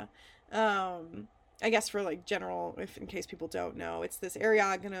 Yeah. I guess for, like, general, in case people don't know, it's this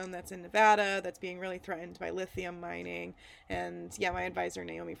Eriogonum that's in Nevada that's being really threatened by lithium mining. And, yeah, my advisor,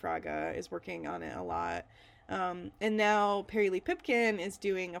 Naomi Fraga, is working on it a lot. And now Perry Lee Pipkin is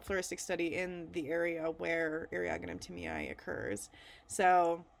doing a floristic study in the area where Eriogonum timii occurs.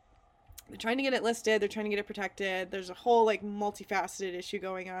 So they're trying to get it listed. They're trying to get it protected. There's a whole, like, multifaceted issue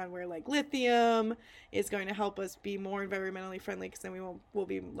going on where, like, lithium is going to help us be more environmentally friendly, because then we'll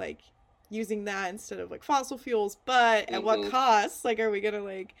be, like, using that instead of like fossil fuels, but at what cost? Like, are we gonna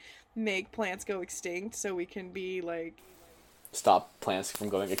like make plants go extinct so we can be like Stop plants from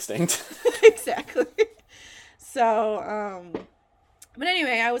going extinct. exactly. So, but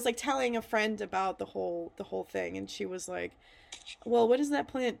anyway, I was like telling a friend about the whole thing, and she was like, "Well, what does that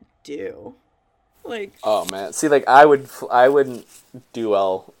plant do?" Like, oh man, see, like I wouldn't do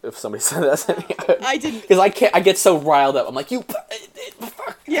well if somebody said that to me. I didn't, because I can't. I get so riled up. I'm like, you.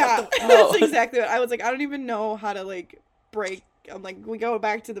 yeah, No. that's exactly what I was like. I don't even know how to like break. I'm like, we go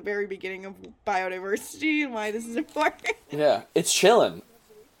back to the very beginning of biodiversity and why this is important. Yeah, it's chilling.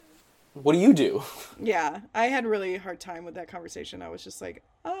 What do you do? Yeah, I had really hard time with that conversation. I was just like,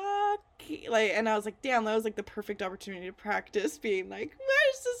 okay, like, and I was like, damn, that was like the perfect opportunity to practice being like,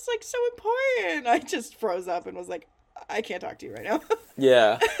 why is this like so important? I just froze up and was like, I can't talk to you right now.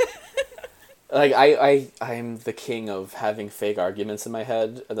 Yeah. Like I'm the king of having fake arguments in my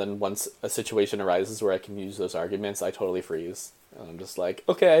head, and then once a situation arises where I can use those arguments, I totally freeze. And I'm just like,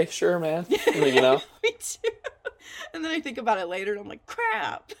 okay, sure, man. You know? Me too. And then I think about it later, and I'm like,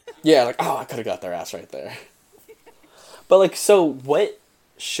 crap. Yeah, like, oh, I could have got their ass right there. But like, so what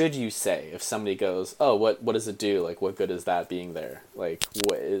should you say if somebody goes, oh, what does it do? Like, what good is that being there? Like,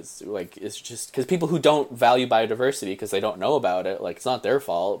 what is, like, it's just, because people who don't value biodiversity because they don't know about it, like, it's not their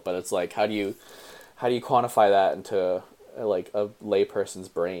fault, but it's like, how do you quantify that into, like, a layperson's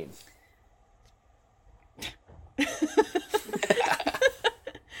brain?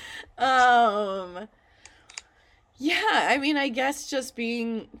 Yeah, I mean, I guess just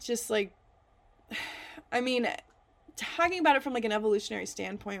being, just like, I mean, talking about it from like an evolutionary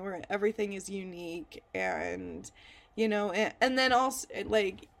standpoint where everything is unique and and then also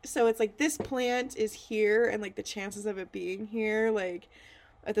like, so it's like this plant is here and like the chances of it being here like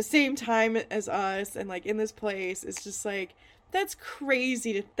at the same time as us and like in this place is just like, that's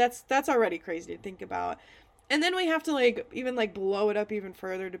crazy to, that's already crazy to think about. And then we have to like even like blow it up even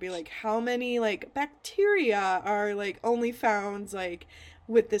further to be like, how many like bacteria are like only found like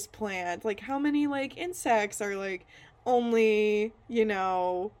with this plant, like how many like insects are like only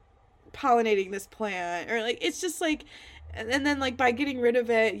pollinating this plant, or like it's just like, and then like by getting rid of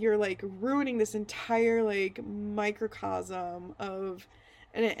it you're like ruining this entire like microcosm of,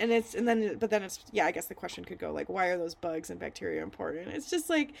 but then it's, yeah, I guess the question could go like, why are those bugs and bacteria important? It's just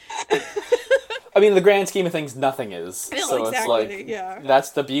like I mean, in the grand scheme of things, nothing is. So exactly, it's like, yeah.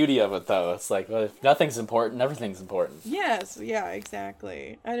 That's the beauty of it, though. It's like, well, if nothing's important, everything's important. Yes, yeah,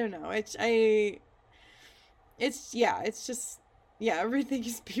 exactly. I don't know. It's just, yeah, everything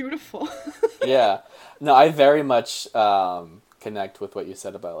is beautiful. Yeah. No, I very much connect with what you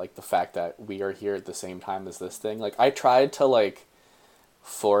said about, like, the fact that we are here at the same time as this thing. Like, I tried to, like,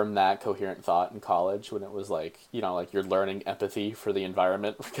 form that coherent thought in college when it was like, like you're learning empathy for the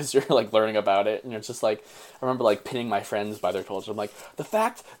environment because you're like learning about it, and it's just like, I remember like pinning my friends by their culture. I'm like, the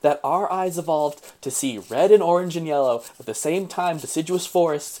fact that our eyes evolved to see red and orange and yellow at the same time deciduous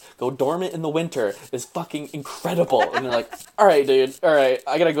forests go dormant in the winter is fucking incredible. And they're like, all right, dude, all right,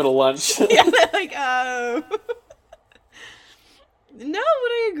 I gotta go to lunch. Yeah, like, no,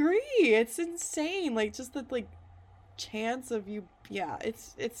 but I agree. It's insane. Like, just the like chance of you, yeah,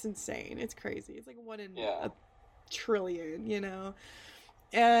 it's insane. It's crazy. It's like 1 in a trillion,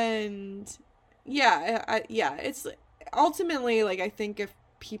 and yeah, it's ultimately like, I think if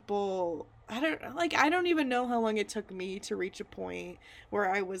people, I don't even know how long it took me to reach a point where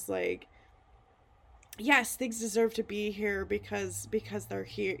I was like, yes, things deserve to be here because they're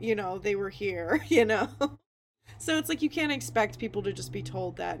here, they were here. So it's like, you can't expect people to just be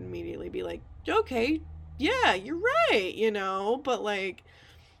told that and immediately be like, okay, yeah, you're right, but like,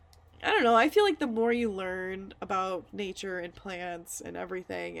 I don't know, I feel like the more you learn about nature and plants and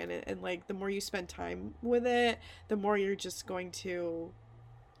everything, and like the more you spend time with it, the more you're just going to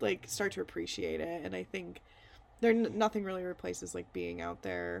like start to appreciate it. And I think nothing really replaces like being out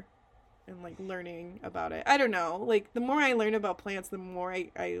there and like learning about it. I don't know, like the more I learn about plants, the more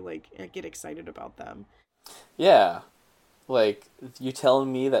I get excited about them. Yeah. Like, you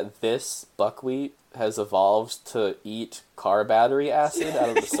telling me that this buckwheat has evolved to eat car battery acid out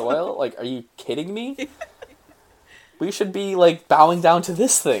of the soil? Like, are you kidding me? We should be, like, bowing down to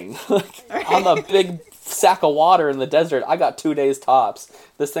this thing. Like, I'm a big sack of water in the desert. I got 2 days tops.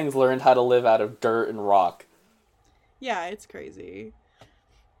 This thing's learned how to live out of dirt and rock. Yeah, it's crazy.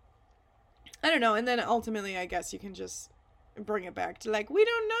 I don't know, and then ultimately, I guess you can just bring it back to like, we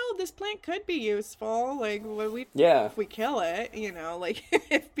don't know, this plant could be useful, like if we kill it, like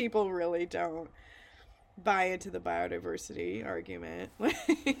if people really don't buy into the biodiversity argument.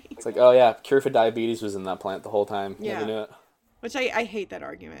 It's like, oh yeah, cure for diabetes was in that plant the whole time. You never knew it. Which I hate that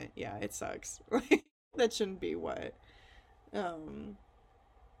argument. Yeah, it sucks. Like, that shouldn't be what. I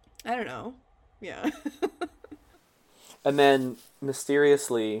don't know. Yeah. And then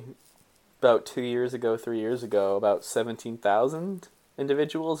mysteriously, about 3 years ago, about 17,000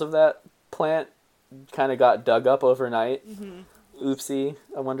 individuals of that plant kind of got dug up overnight. Mm-hmm. Oopsie.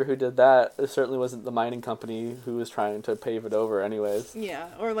 I wonder who did that. It certainly wasn't the mining company who was trying to pave it over anyways. Yeah,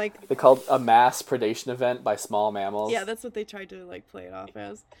 or like... They called a mass predation event by small mammals. Yeah, that's what they tried to like play it off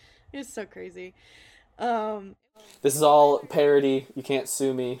as. It's so crazy. This is all parody. You can't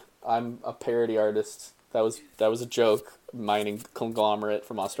sue me. I'm a parody artist. That was a joke. Mining conglomerate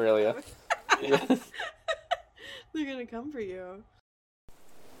from Australia. They're gonna come for you.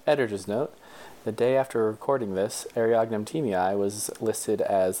 Editor's note. The day after recording this, Eriogonum temii was listed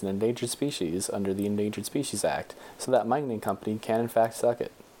as an endangered species under the Endangered Species Act, so that mining company can in fact suck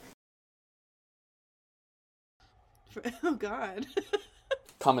it. Oh God.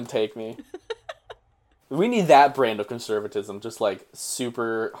 Come and take me. We need that brand of conservatism, just like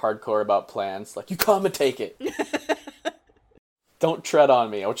super hardcore about plants. Like, you come and take it. Don't tread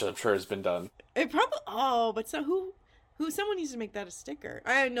on me, which I'm sure has been done. It probably... Oh, but so who... Someone needs to make that a sticker.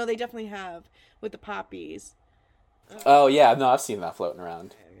 I know they definitely have with the poppies. Oh, yeah. No, I've seen that floating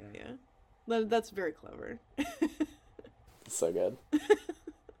around. Yeah. That's very clever. It's so good.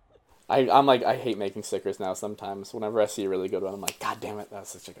 I'm like, I hate making stickers now sometimes. Whenever I see a really good one, I'm like, God damn it,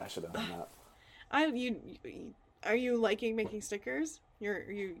 that's such a... I should have done that. Are you liking making stickers?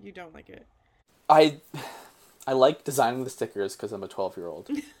 You don't like it? I like designing the stickers because I'm a 12-year-old.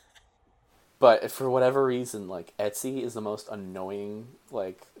 But for whatever reason, like, Etsy is the most annoying,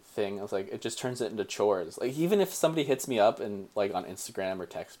 like, thing. I was like, it just turns it into chores. Like, even if somebody hits me up and, like, on Instagram or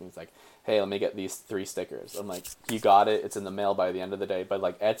text me, it's like, hey, let me get these 3 stickers. I'm like, you got it. It's in the mail by the end of the day. But,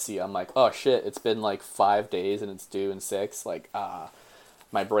 like, Etsy, I'm like, oh, shit, it's been, like, 5 days and it's due in 6. Like,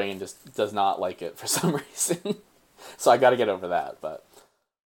 my brain just does not like it for some reason. So I got to get over that, but...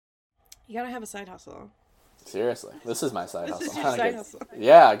 You gotta have a side hustle. Seriously, this is my side hustle. This is your side hustle.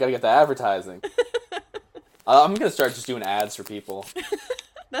 Yeah, I gotta get the advertising. I'm gonna start just doing ads for people.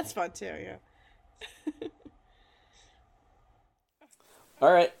 That's fun too, yeah.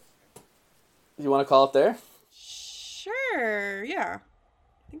 All right. You want to call it there? Sure, yeah.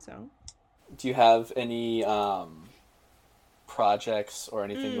 I think so. Do you have any projects or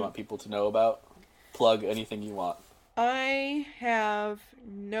anything you want people to know about? Plug anything you want. I have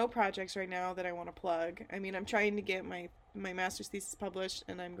no projects right now that I want to plug. I mean, I'm trying to get my master's thesis published,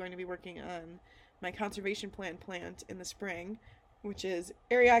 and I'm going to be working on my conservation plant in the spring, which is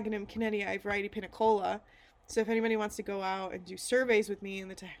Eriogonum variety pinicola. So if anybody wants to go out and do surveys with me in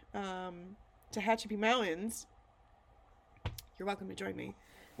the Tehachapi Mountains, you're welcome to join me.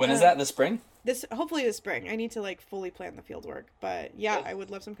 When is that, in the spring? Hopefully this spring. I need to like fully plan the field work, but yeah, I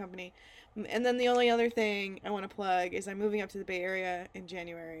would love some company. And then the only other thing I want to plug is I'm moving up to the Bay Area in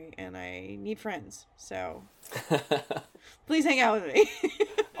January, and I need friends. So please hang out with me.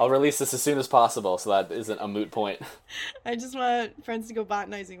 I'll release this as soon as possible, so that isn't a moot point. I just want friends to go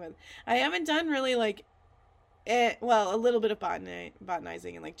botanizing with. I haven't done really like, a little bit of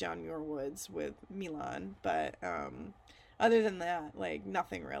botanizing in like John Muir Woods with Milan, but other than that, like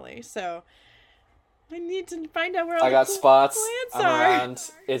nothing really. So I need to find out where all I got the spots. plants I'm are.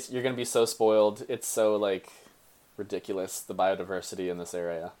 around. You're gonna be so spoiled. It's so like ridiculous, the biodiversity in this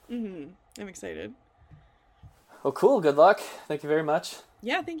area. Mm-hmm. I'm excited. Well, cool. Good luck. Thank you very much.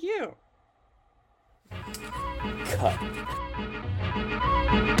 Yeah, thank you. Cut.